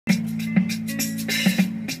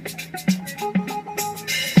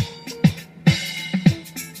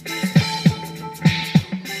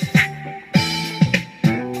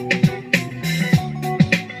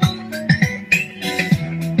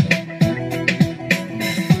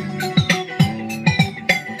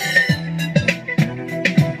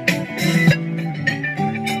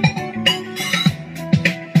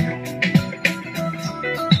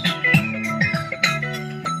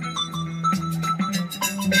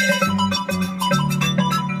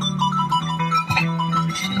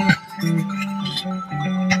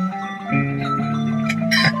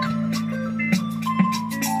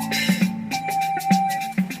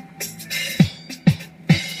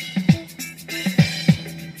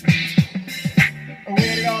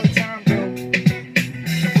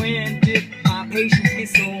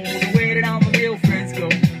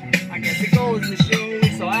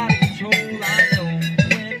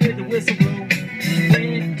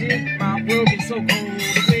so cold,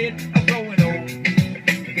 the way I'm going old.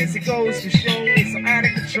 I guess it goes to show it's so out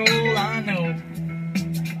of control, I know.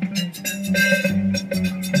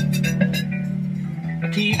 I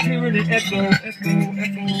keep hearing it echo, echo,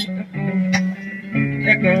 echo,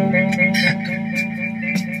 echo, echo, echo.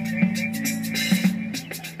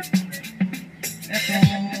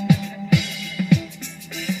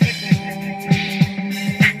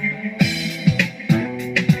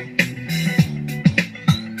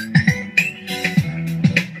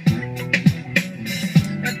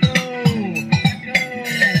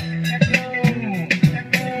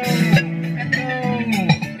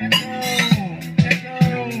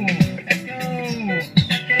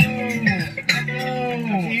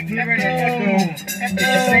 It's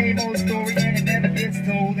the same old story and it never gets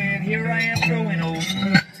told, and here I am growing old.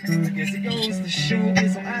 I guess it goes to show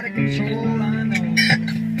it's so out of control, I know.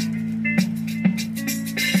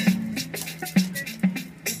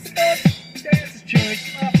 That's a choice,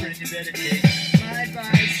 my friend, you better take my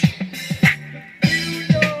advice. You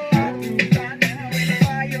know I do by now when the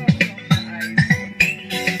fire on the ice.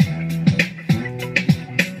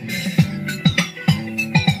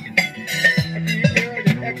 I keep hearing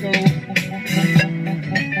the echo.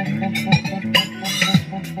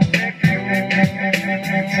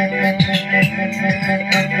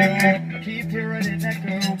 I keep hearing it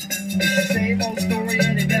echo. It's the same old story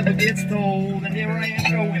and it never gets told. And here I am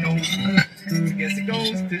growing old. I guess it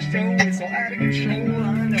goes to show it's so out of control,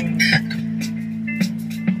 I know.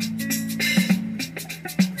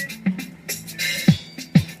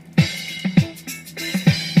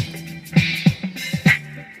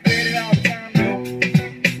 Where did all the time go?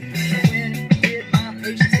 When did my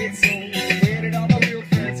patience get sold? Where did all my real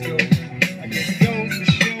friends go? I guess it goes to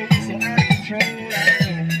show it's so out of control, I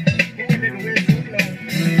know. When did the whistle blow?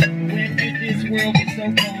 When did this world get so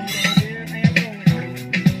cold? Oh, here I am growing old.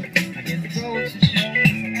 I guess it goes to show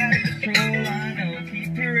it's so out of control, I know. Keep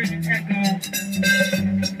hearing it echo.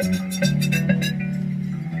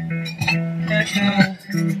 Echo,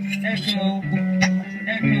 echo,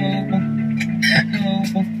 echo, echo,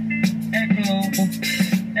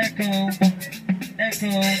 echo, echo,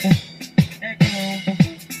 echo, echo.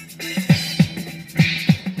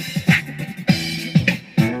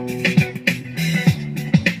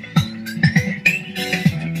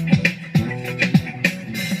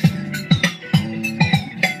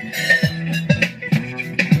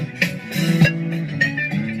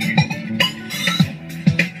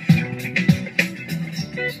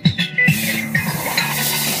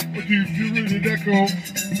 Keep hearing it echo.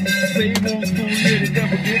 Same old story and it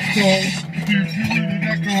never gets told. Keep hearing it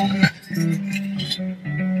echo.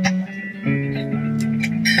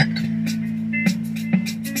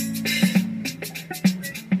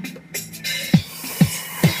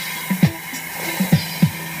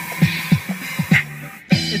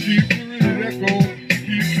 I keep hearing it echo. I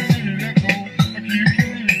keep hearing it echo. I keep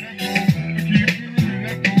hearing it echo. I keep hearing it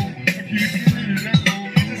echo. I keep hearing it echo.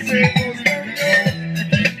 It's the same old story.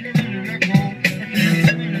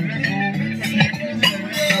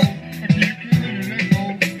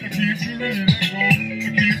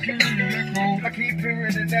 I keep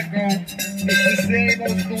hearing it echo. It's the same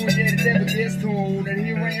old story that it never gets told. And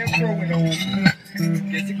here I am growing old.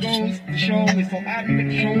 Guess it goes to show it's so out of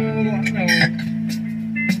control, I know.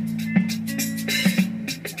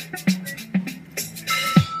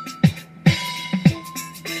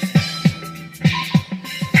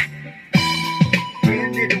 When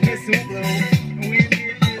did the whistle blow? When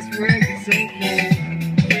did this world get so cold?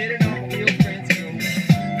 Where did all my real friends go?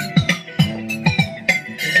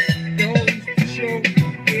 It goes to show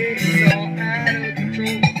it's all out of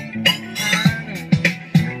control, I know.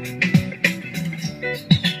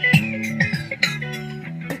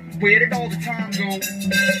 Where did all the time go?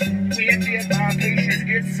 Where did my patience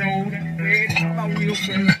get sold? Where did all my real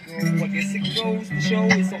friends go? I guess it goes to show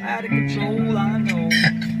it's so out of control, I know.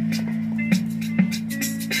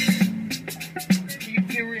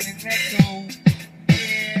 Keep hearing it echo.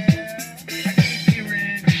 Yeah, I keep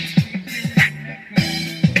hearing echo.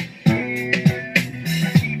 Yeah,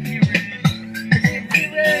 I keep hearing echo.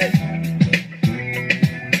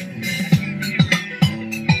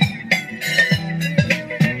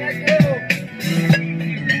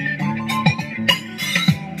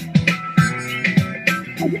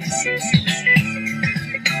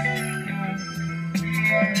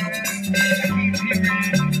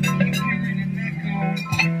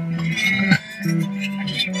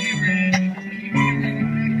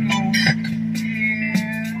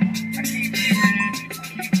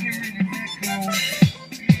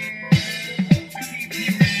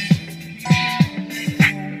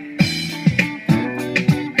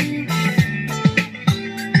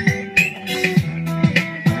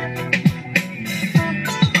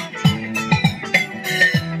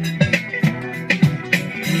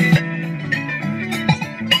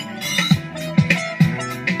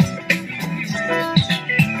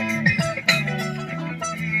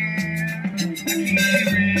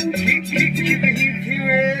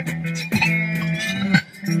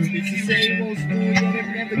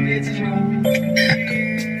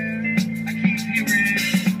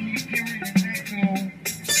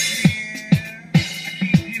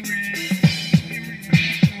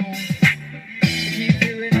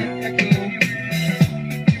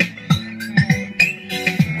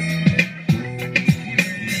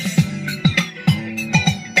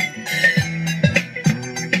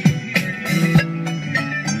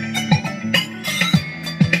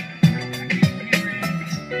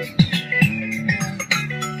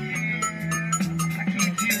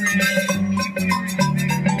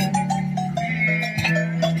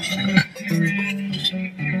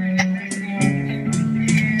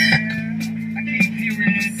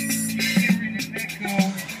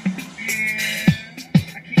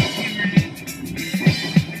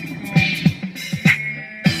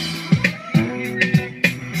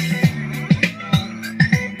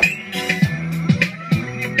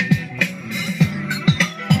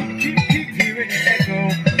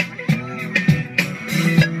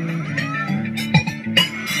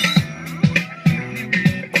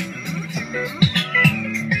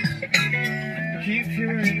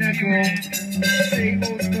 Same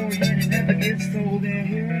old story and it never gets told, and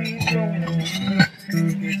here ain't going on.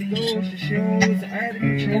 It goes to show it's out of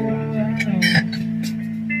control, I know.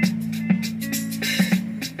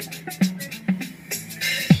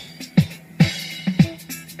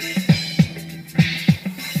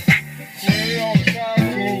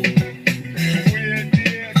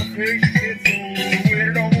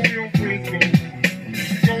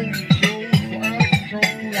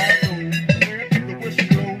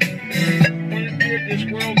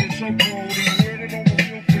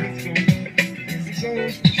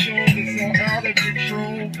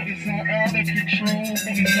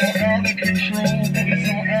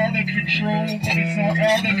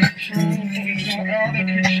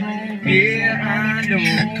 Yeah, I know.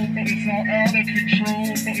 It's all out of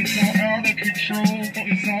control. It's all out of control.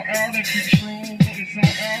 It's all out of control. It's all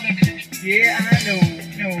out of control. Yeah, I know.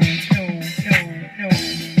 No.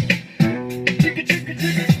 Chicka, chicka,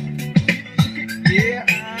 chicka. Yeah,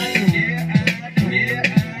 I know. Yeah, I know. Yeah,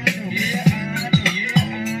 I know. Yeah, I know.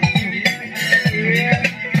 Yeah, I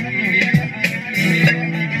know.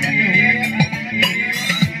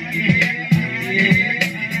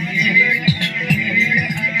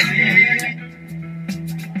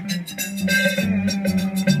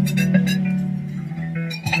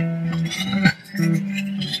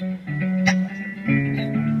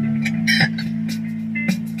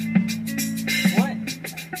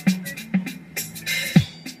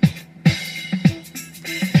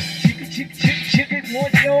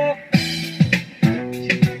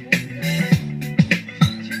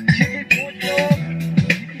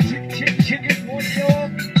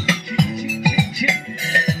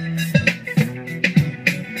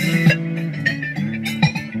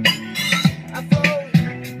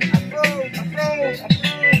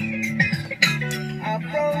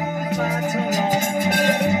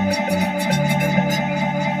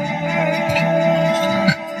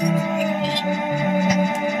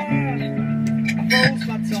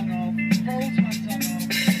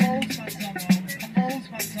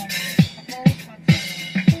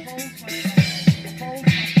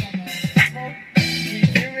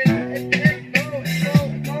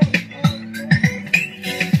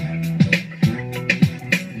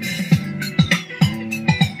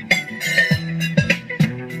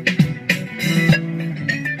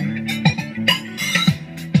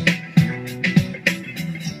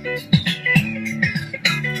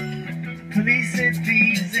 Police and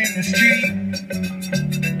thieves in the street.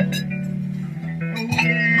 Oh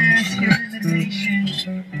yeah, scaring the nation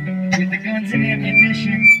with the guns and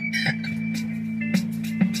ammunition.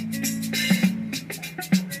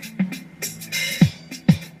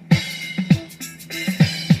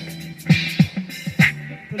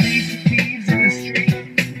 Police and thieves in the street,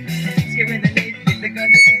 scaring the nation with the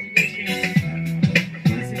guns and ammunition.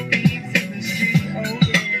 Police and thieves in the street. Oh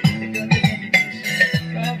yeah, with the guns and ammunition.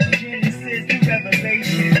 From Genesis to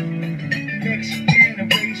Revelation, the next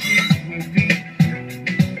generation will be.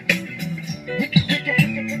 With the hear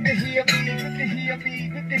me, with the hear me, with the hear me,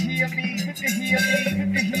 with the hear me, with the hear me,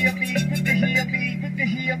 with the hear me, with the hear me, with the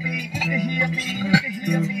hear me, with the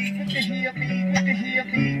hear me, with the hear me, with the hear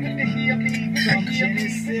me, with the hear me, from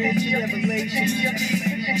Genesis to Revelation, with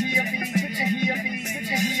the hear me, with the hear me, with the hear me, with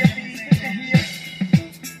the hear me, with the hear me.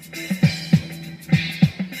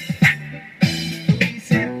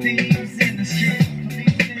 Police and thieves in the street.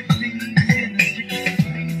 Police and thieves in the street.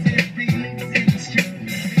 Police and thieves in the street.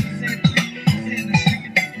 Police and thieves in the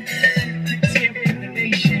street. Scaring the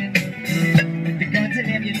nation with the guns and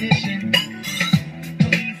ammunition.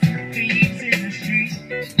 Police and thieves in the street.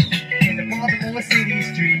 In the Baltimore City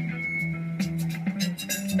street.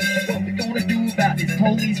 What we gonna do about this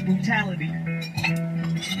police brutality?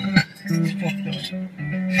 It's fucked up.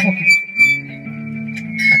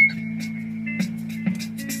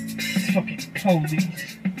 It's fucking police.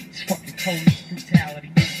 It's fucking police brutality.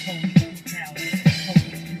 Police brutality.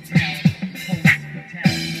 Police brutality. Police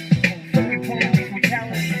brutality. Fucking police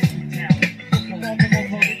brutality. Fucking Baltimore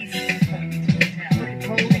police. Police brutality.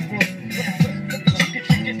 Police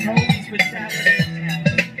brutality.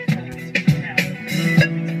 Police brutality.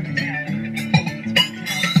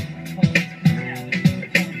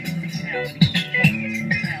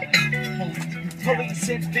 Police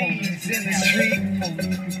and thieves in the street.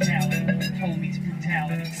 Police brutality. Police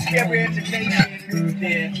brutality. Scaring the nation.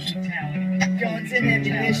 Yeah. Guns and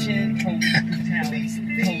ammunition. Police brutality. Police and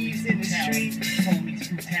thieves in the street. Police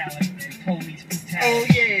brutality. Police brutality. Oh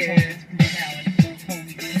yeah. Police brutality.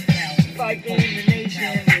 Police brutality. Fighting the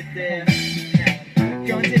nation with their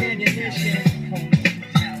guns and ammunition. Police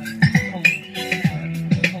brutality. Police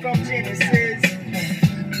brutality. From Genesis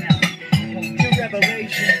to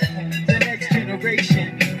Revelation.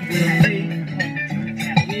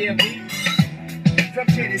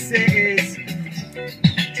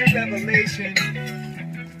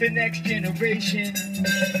 revelation. The next generation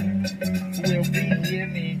will be hear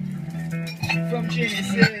me. From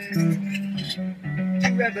Genesis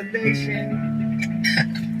to Revelation,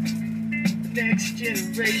 the next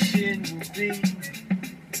generation will be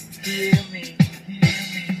hear me. Hear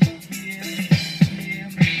me, hear me, hear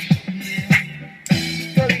me, hear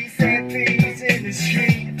me. Police and thieves in the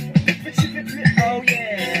street, oh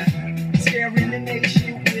yeah, scaring the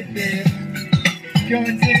nation with their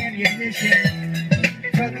guns and ammunition.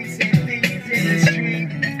 Police and thieves in the street,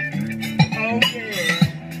 oh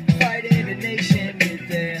yeah, fighting the nation with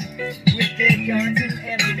their guns and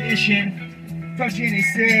ammunition. From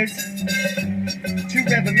Genesis to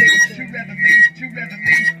Revelation, to Revelation, to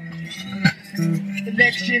Revelation. The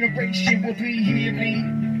next generation will be hear me.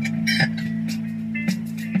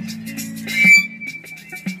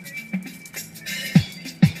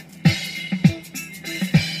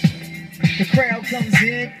 The crowd comes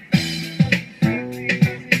in.